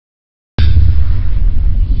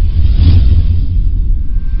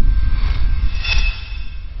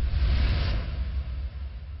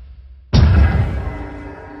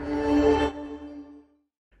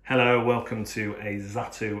welcome to a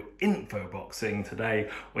Zatu InfoBoxing. Today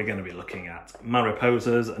we're going to be looking at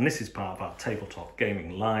Mariposas, and this is part of our Tabletop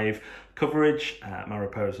Gaming live coverage.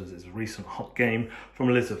 Mariposas is a recent hot game from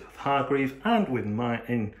Elizabeth Hargrave, and in my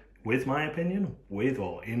opinion,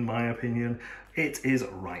 it is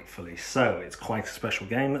rightfully so. It's quite a special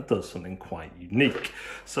game that does something quite unique.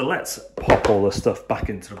 So let's pop all the stuff back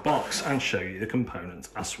into the box and show you the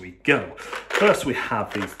components as we go. First we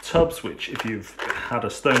have these tubs, which if you've had a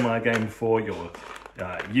Stonemaier game before, you're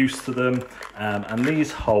used to them. And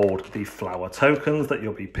these hold the flower tokens that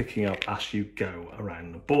you'll be picking up as you go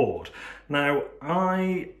around the board. Now,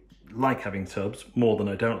 I like having tubs more than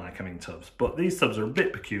I don't like having tubs, but these tubs are a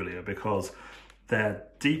bit peculiar because they're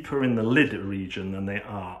deeper in the lid region than they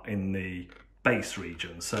are in the base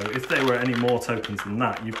region. So if there were any more tokens than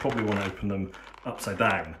that, you'd probably want to open them upside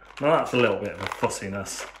down. Now that's a little bit of a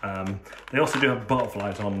fussiness. They also do have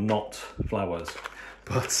butterflies on, not flowers,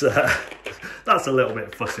 but that's a little bit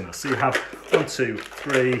of fussiness. So you have 1, 2,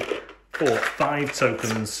 3, 4, 5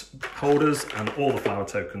 tokens holders, and all the flower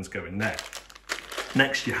tokens go in there.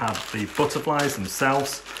 Next you have the butterflies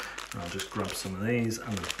themselves. I'll just grab some of these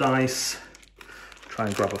and the dice. Try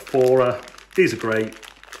and grab a 4er. These are great.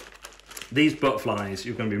 These butterflies,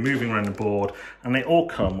 you're going to be moving around the board, and they all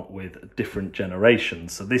come with different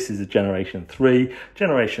generations. So this is a generation 3.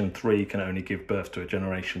 Generation 3 can only give birth to a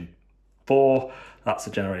generation 4. That's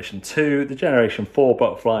a generation 2. The generation 4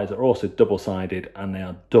 butterflies are also double-sided, and they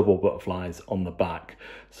are double butterflies on the back.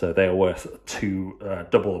 So they are worth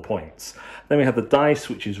double the points. Then we have the dice,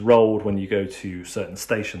 which is rolled when you go to certain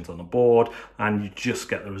stations on the board, and you just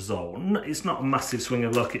get the result. It's not a massive swing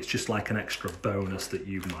of luck, it's just like an extra bonus that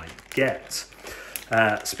you might get.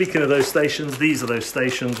 Speaking of those stations, these are those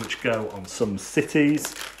stations which go on some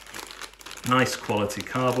cities. Nice quality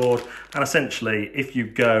cardboard, and essentially if you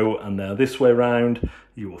go and they're this way round,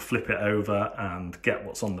 you will flip it over and get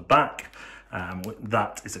what's on the back.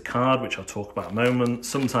 That is a card, which I'll talk about in a moment.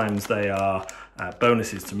 Sometimes they are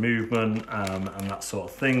bonuses to movement and that sort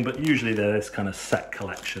of thing, but usually they're this kind of set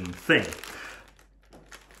collection thing.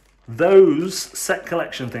 Those set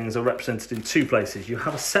collection things are represented in 2 places. You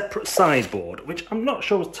have a separate sideboard, which I'm not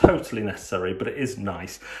sure is totally necessary, but it is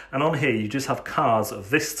nice. And on here, you just have cards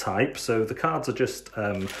of this type. So the cards are just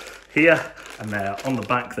here, and they're on the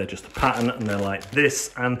back. They're just a pattern, and they're like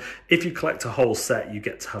this. And if you collect a whole set, you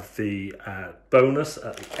get to have the bonus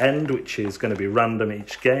at the end, which is going to be random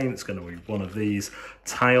each game. It's going to be one of these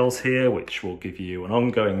tiles here, which will give you an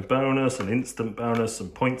ongoing bonus, an instant bonus, some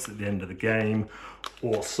points at the end of the game,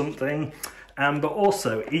 or something. But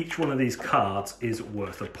also each one of these cards is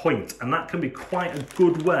worth a point, and that can be quite a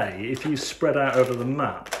good way, if you spread out over the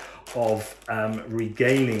map, of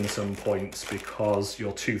regaining some points because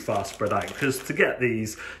you're too far spread out. Because to get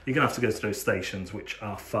these, you're gonna have to go to those stations which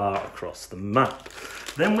are far across the map.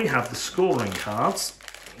 Then we have the scoring cards,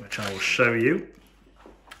 which I will show you.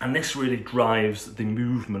 And this really drives the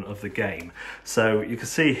movement of the game. So you can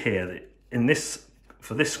see here that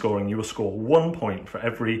for this scoring, you will score 1 point for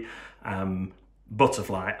every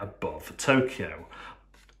butterfly above Tokyo.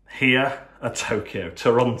 Here,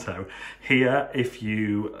 Toronto. Here, if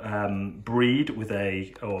you breed with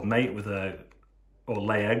or mate with or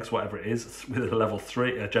lay eggs, whatever it is, with a level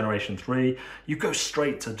 3, generation 3, you go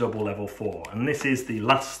straight to double level 4. And this is the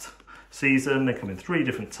last season. They come in 3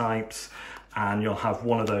 different types, and you'll have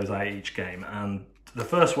one of those out each game. And the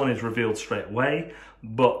first one is revealed straight away,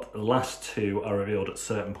 but the last 2 are revealed at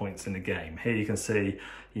certain points in the game. Here you can see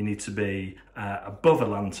you need to be above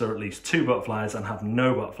Atlanta, at least 2 butterflies, and have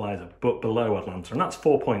no butterflies below Atlanta, and that's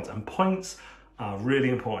 4 points. And points are really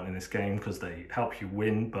important in this game because they help you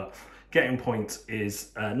win, but getting points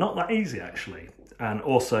is not that easy actually. And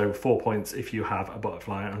also 4 points if you have a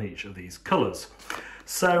butterfly on each of these colours.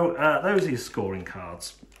 So those are your scoring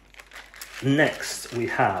cards. Next, we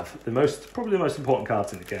have probably the most important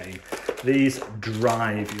cards in the game. These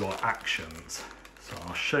drive your actions. So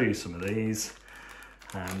I'll show you some of these.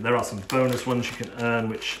 There are some bonus ones you can earn,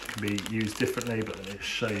 which can be used differently, but let me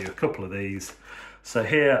show you a couple of these. So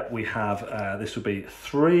here we have, this would be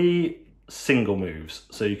 3 single moves.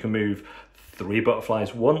 So you can move 3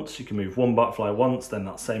 butterflies once, you can move 1 butterfly once, then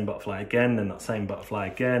that same butterfly again, then that same butterfly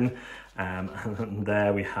again. And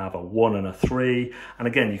there we have a 1 and a 3. And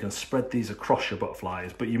again, you can spread these across your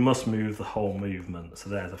butterflies, but you must move the whole movement. So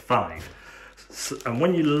there's a 5. So, and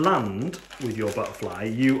when you land with your butterfly,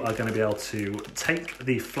 you are going to be able to take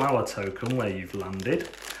the flower token where you've landed.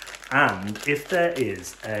 And if there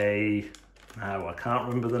is I can't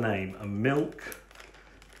remember the name, a milkweed.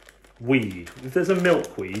 If there's a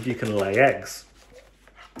milkweed, you can lay eggs.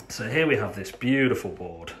 So here we have this beautiful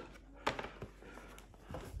board.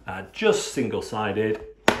 Just single-sided,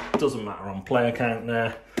 doesn't matter on player count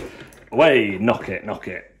there. Away, knock it, knock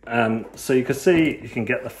it. So you can see, you can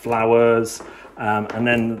get the flowers, and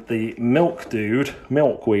then the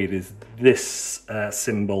milkweed is this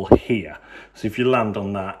symbol here. So if you land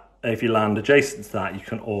on that, if you land adjacent to that, you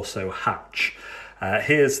can also hatch.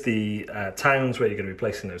 Here's the towns where you're going to be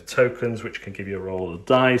placing those tokens, which can give you a roll of the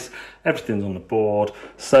dice. Everything's on the board.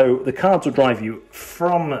 So the cards will drive you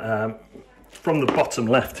from the bottom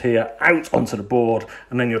left here out onto the board,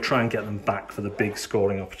 and then you'll try and get them back for the big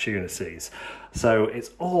scoring opportunities. So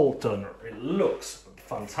it's all done. It looks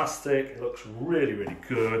fantastic. It looks really, really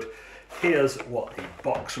good. Here's what the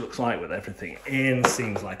box looks like with everything in.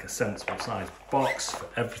 Seems like a sensible sized box for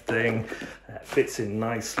everything. Fits in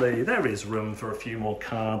nicely. There is room for a few more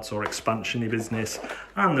cards or expansion-y business,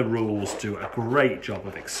 and the rules do a great job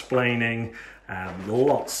of explaining.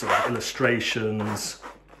 Lots of illustrations,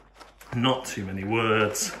 not too many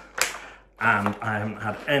words, and I haven't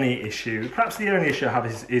had any issue. Perhaps the only issue I have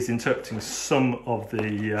is interpreting some of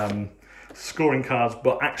the scoring cards,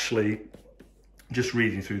 but actually just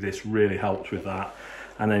reading through this really helped with that.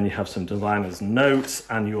 And then you have some designer's notes,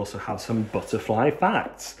 and you also have some butterfly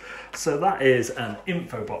facts. So that is an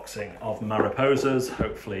InfoBoxing of Mariposas.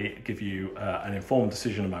 Hopefully give you an informed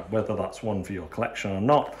decision about whether that's one for your collection or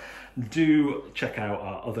not. Do check out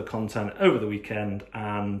our other content over the weekend,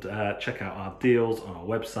 and check out our deals on our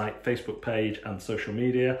website, Facebook page and social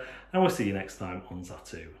media. And we'll see you next time on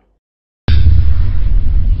Zatu.